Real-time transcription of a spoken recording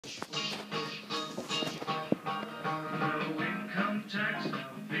No income tax, no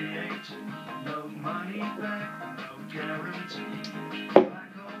VAT, no money back, no guarantee.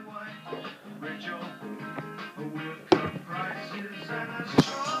 Black or white, rich or poor, we'll cut prices and a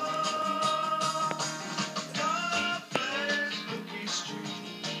straw. God bless Hooky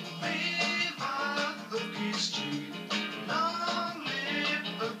Street, viva Hooky Street, long live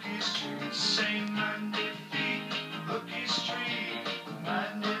Hooky Street, say magnifique Hooky Street,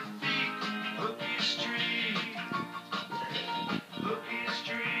 magnifique Hooky Street, Hooky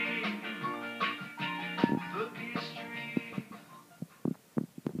Street, Hooky Street.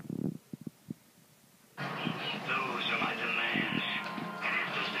 Those are my demands.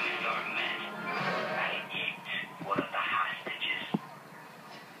 Answers to New York men. I eat one of the hostages.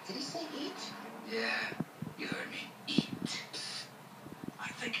 Did he say eat? Yeah, you heard me. Eat. I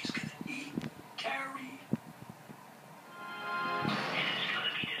think he's gonna eat Carrie. And it's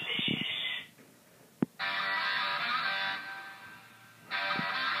gonna be delicious.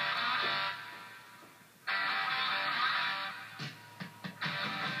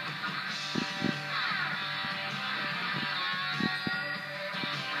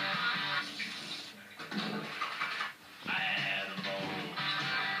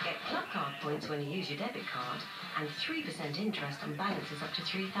 Get Clubcard points when you use your debit card, and 3% interest on balances up to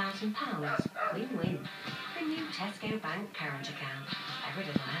 £3,000. Win-win. The new Tesco Bank current account. Every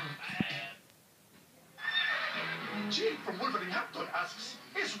little helps. Jim from Wolverhampton asks,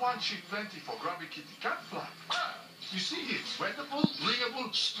 is one sheet plenty for Grubby Kitty Cat Flap? You see it, sweatable,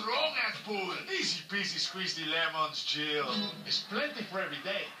 wringable, strong as bull. Easy peasy squeeze the lemons, Jill. It's plenty for every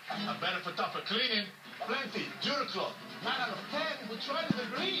day. And better for tougher cleaning. Plenty, Duracloth. 9 out of 10 would try to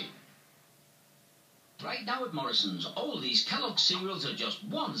agree. Right now at Morrisons, all these Kellogg's cereals are just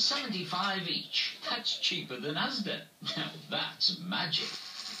 $1.75 each. That's cheaper than Asda. Now that's magic.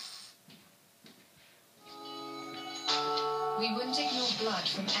 We wouldn't ignore blood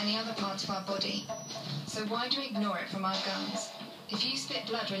from any other part of our body. So why do we ignore it from our gums? If you spit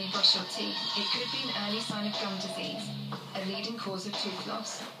blood when you brush your teeth, it could be an early sign of gum disease, a leading cause of tooth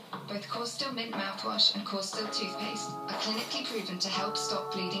loss. Both Corsodyl mint mouthwash and Corsodyl toothpaste are clinically proven to help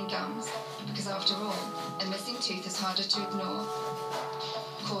stop bleeding gums, because after all, a missing tooth is harder to ignore.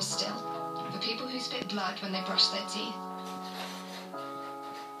 Corsodyl, for people who spit blood when they brush their teeth.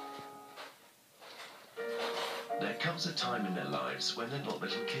 There comes a time in their lives when they're not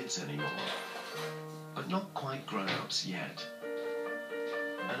little kids anymore, but not quite grown-ups yet.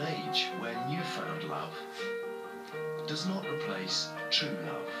 An age when newfound love does not replace true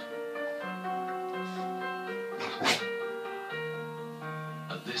love.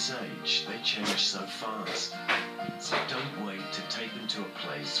 At this age, they change so fast, so don't wait to take them to a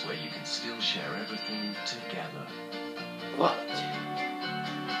place where you can still share everything together. What?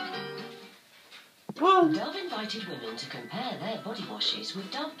 Dove invited women to compare their body washes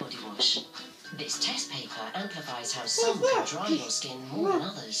with Dove body wash. This test paper amplifies how some can dry your skin more than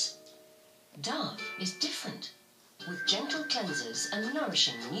others. Dove is different, with gentle cleansers and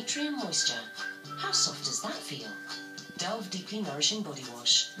nourishing nutrient moisture. How soft does that feel? Dove Deeply Nourishing Body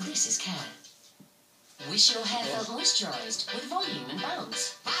Wash. This is care. Wish your hair felt moisturised with volume and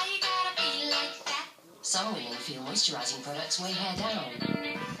bounce. Why you gotta be like that? Some women feel moisturising products weigh hair down.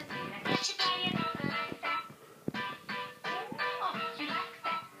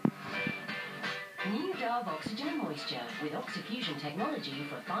 New Dove Oxygen and Moisture with Oxyfusion technology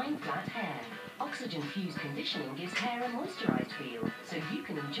for fine, flat hair. Oxygen-fused conditioning gives hair a moisturised feel, so you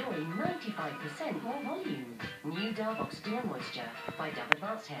can enjoy 95% more volume. New Dove Oxygen and Moisture by Dove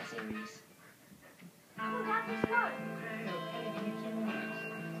Advanced Hair Series. Come on, Dad, let's go.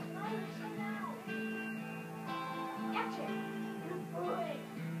 Catch it. Good boy.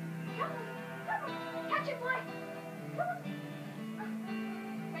 Come on. Catch it, boy. Come on.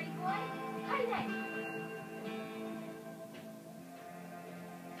 Ready, boy? Play then.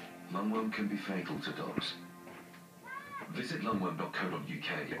 Lungworm can be fatal to dogs. Visit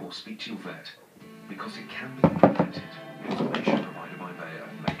lungworm.co.uk or speak to your vet, because it can be prevented. Information provided by Bayer,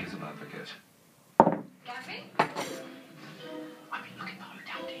 makers of Advert. Gavin? I've been looking for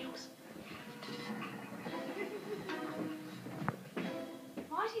hotel deals.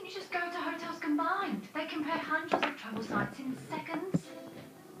 Why didn't you just go to Hotels Combined? They compare hundreds of travel sites in seconds.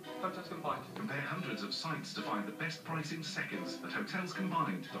 Hotels Combined. Compare hundreds of sites to find the best price in seconds at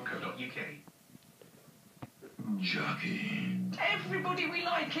hotelscombined.co.uk. Chucky. Everybody we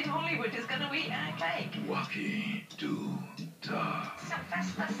like in Hollywood is going to eat our cake. Wacky. Do. Duh.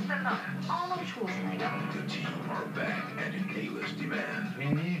 Sylvester Stallone, Arnold Schwarzenegger. The team are back and in A-list demand. We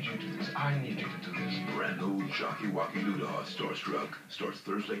need you to do this. I need you to do this. Brand new Choccywoccydoodah Starstruck starts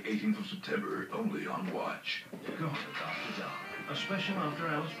Thursday, 18th of September, only on Watch. God, After Dark. A special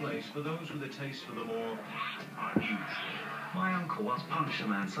after-hours place for those with a taste for the more unusual. My uncle once punched a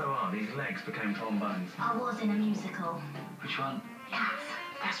man so hard his legs became trombones. I was in a musical. Which one? Cats.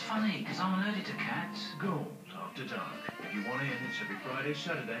 That's funny, because I'm allergic to cats. Gold After Dark. If you want in, it's every Friday,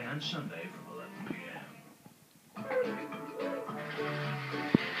 Saturday and Sunday from 11 p.m.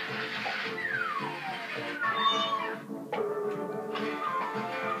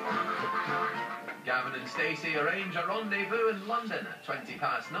 Gavin and Stacey arrange a rendezvous in London at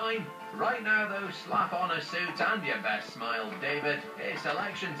 9:20. Right now, though, slap on a suit and your best smile, David. It's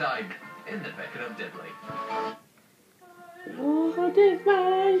election time in the Vicar of Dibley. Lord is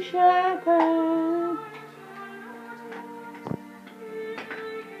my shepherd.